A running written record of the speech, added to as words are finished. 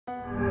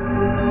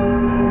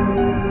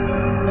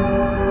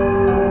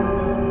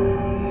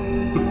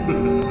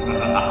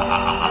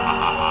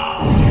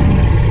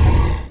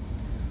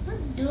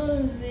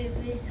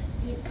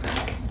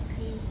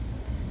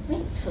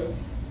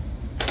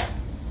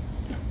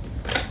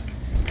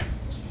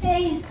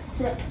and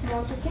sit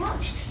on the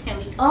couch and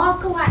we all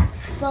go watch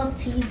some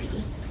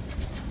TV.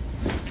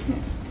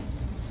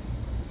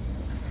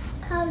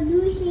 Have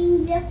you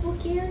seen Jeff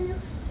Kyra?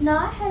 No,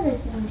 I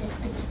haven't seen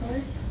Jeff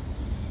before.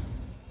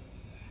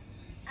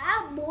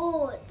 I'm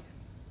bored.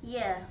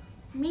 Yeah,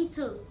 me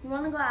too. You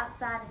want to go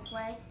outside and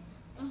play?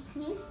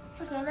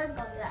 Mm-hmm. Okay, let's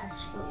go get out of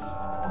school.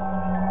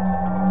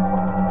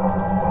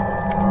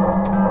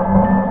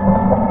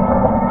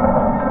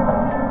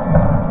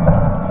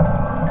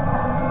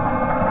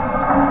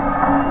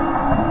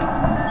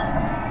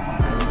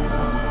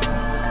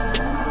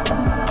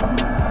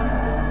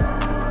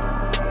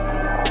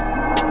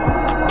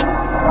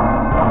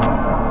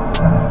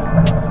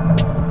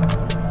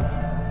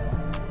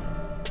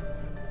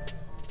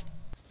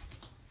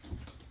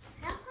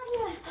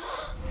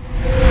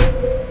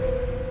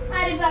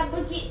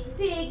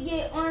 Pig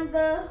get on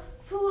the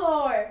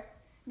floor.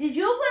 Did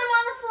you put him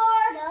on the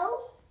floor?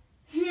 No.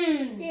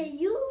 Did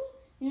you?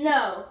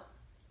 No.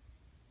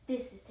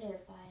 This is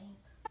terrifying.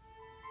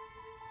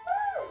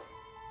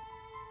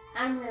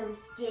 I'm really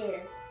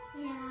scared.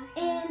 Yeah.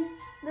 And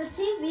the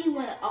TV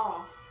went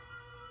off.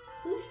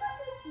 Who shut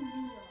the TV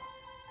off?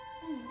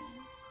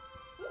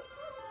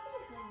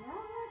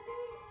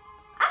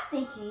 I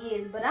think he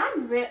is, but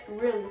I'm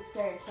really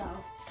scared, so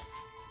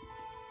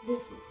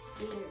this is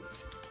scary.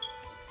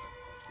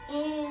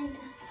 And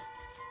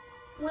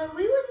when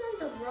we was in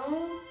the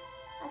room,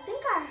 I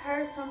think I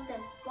heard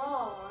something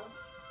fall,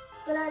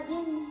 but I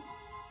didn't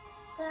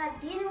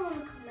want to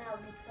come out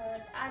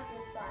because I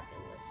just thought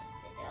it was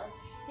something else.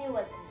 It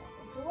wasn't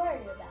nothing to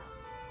worry about.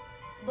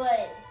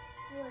 But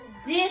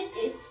this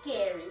is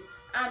scary.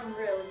 I'm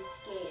really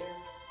scared.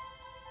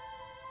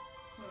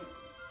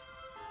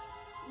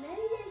 Maybe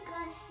they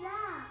got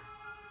shot.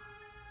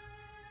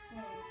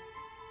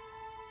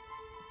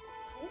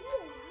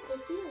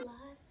 Is he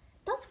alive?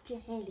 Don't put your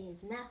hand in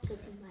his mouth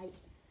because he might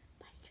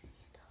bite your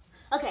hand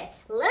off. Okay,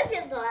 let's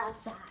just go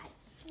outside.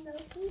 No,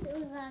 we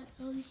don't want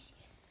to.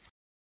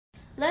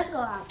 Let's go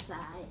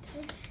outside.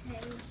 Okay.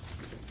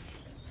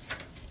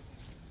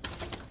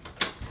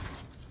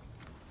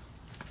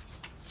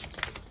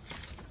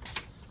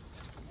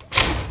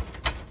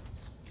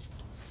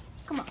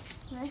 Come on,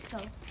 let's go.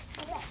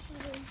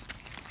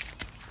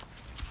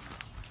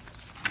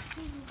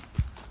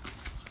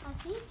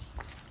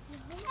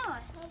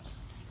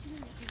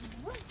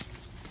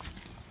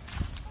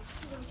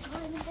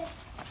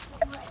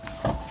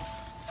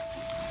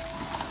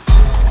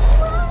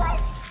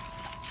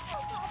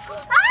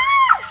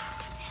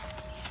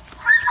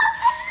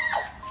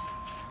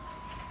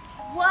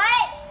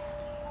 What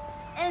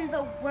in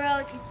the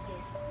world is this?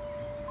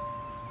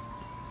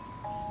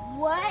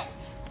 What?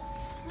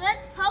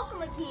 Let's poke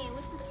him again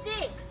with the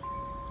stick.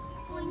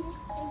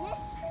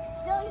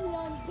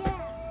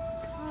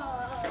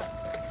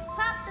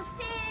 Pop the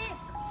pig.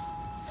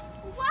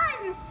 Why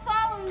are you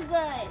following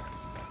us?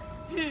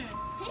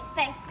 He's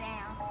face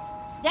down.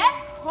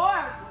 That's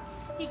horrible.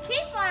 He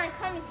keeps on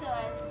coming to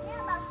us.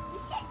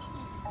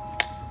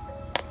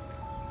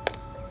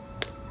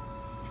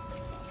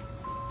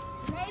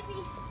 Maybe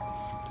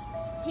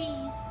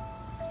he's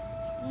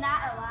not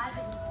alive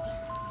anymore.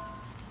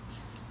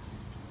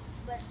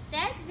 But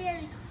that's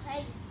very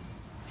crazy.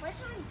 What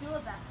should we do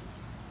about this?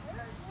 I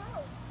don't know.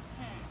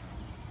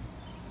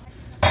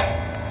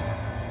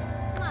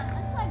 Come on,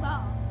 let's play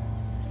ball.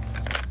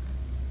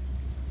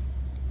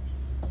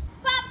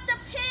 Pop the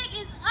pig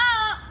is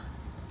up!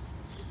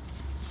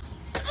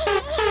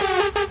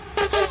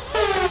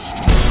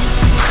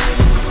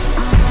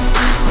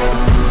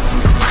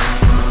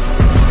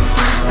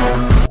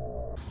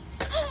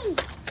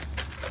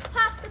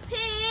 Pop the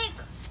pig!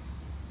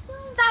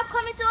 Stop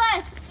coming to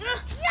us!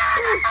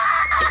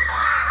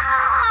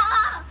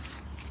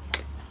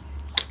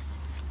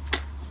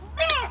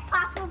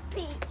 Papa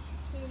Pig,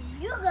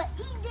 you're gonna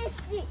eat this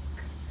stick.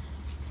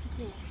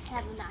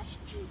 Have a nice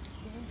juice.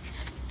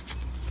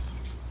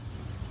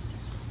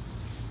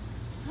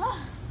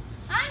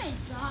 I'm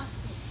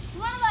exhausted. You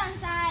want to go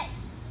inside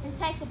and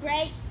take a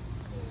break?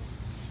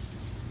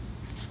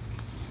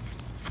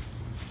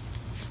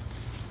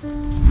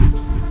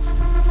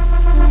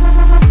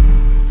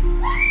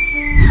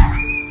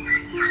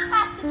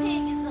 Pop the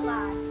pig is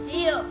alive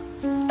still.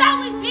 Thought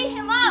we beat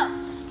him up.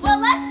 Well,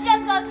 let's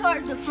just go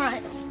towards the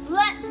front.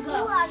 Let's You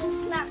go. are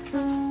just not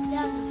coming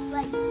down the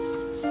plate.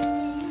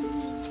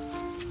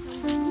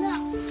 No.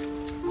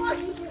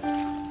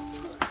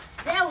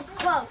 That was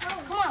close.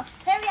 Come on,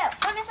 hurry up.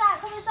 Come inside,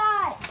 come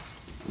inside.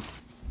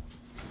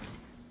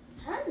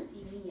 Turn the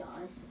TV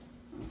on.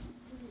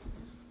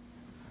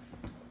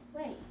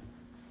 Wait,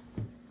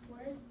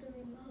 where's the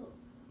remote?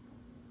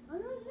 I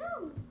don't know.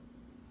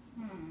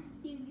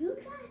 You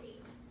got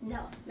it. No,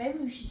 maybe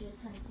we should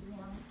just turn the TV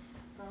on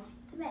from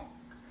the back.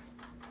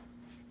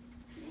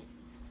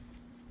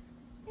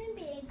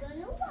 Maybe it's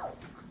gonna work.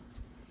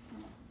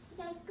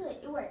 Okay, good,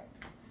 it worked.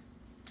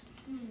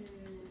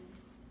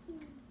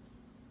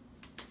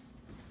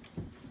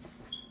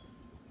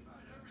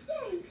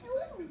 Yes, it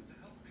worked.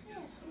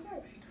 Yes, it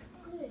worked.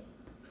 Good.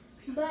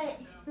 But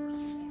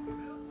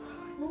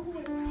Who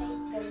would take the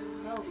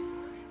note?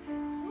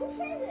 Who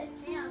said it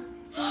down?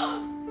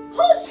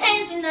 Who's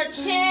changing the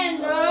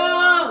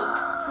channel?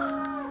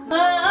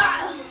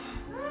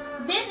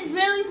 This is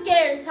really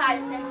scary,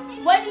 Tyson.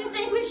 What do you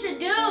think we should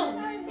do?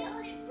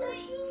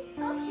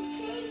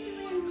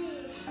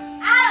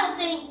 I don't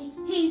think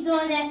he's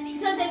doing that,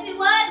 because if he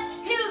was,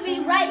 he would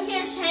be right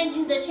here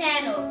changing the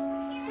channels.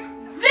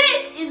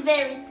 This is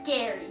very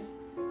scary.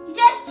 You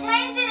just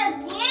changed it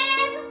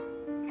again?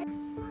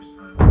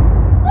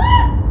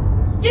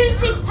 Do you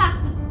see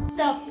Papa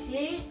the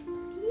pig?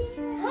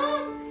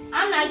 Huh?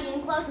 I'm not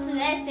getting close to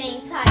that thing,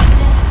 Tyson.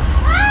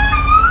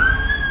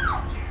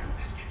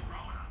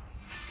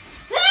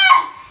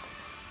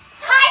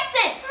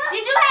 Tyson,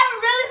 did you have a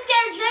really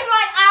scary dream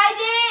like I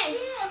did?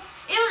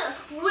 It was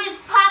with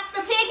Pop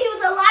the pig. He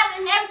was alive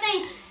and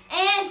everything,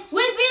 and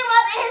we beat him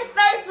up, and his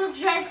face was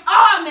just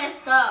all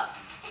messed up.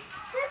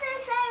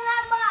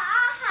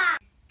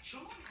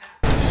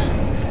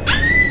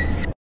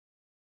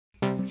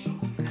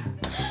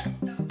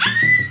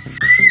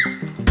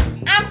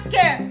 I'm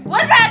scared.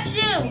 What about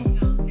you?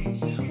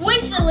 We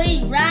should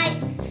leave, right?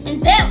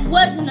 And that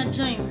wasn't a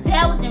dream.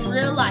 That was in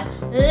real life.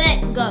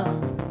 Let's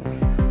go.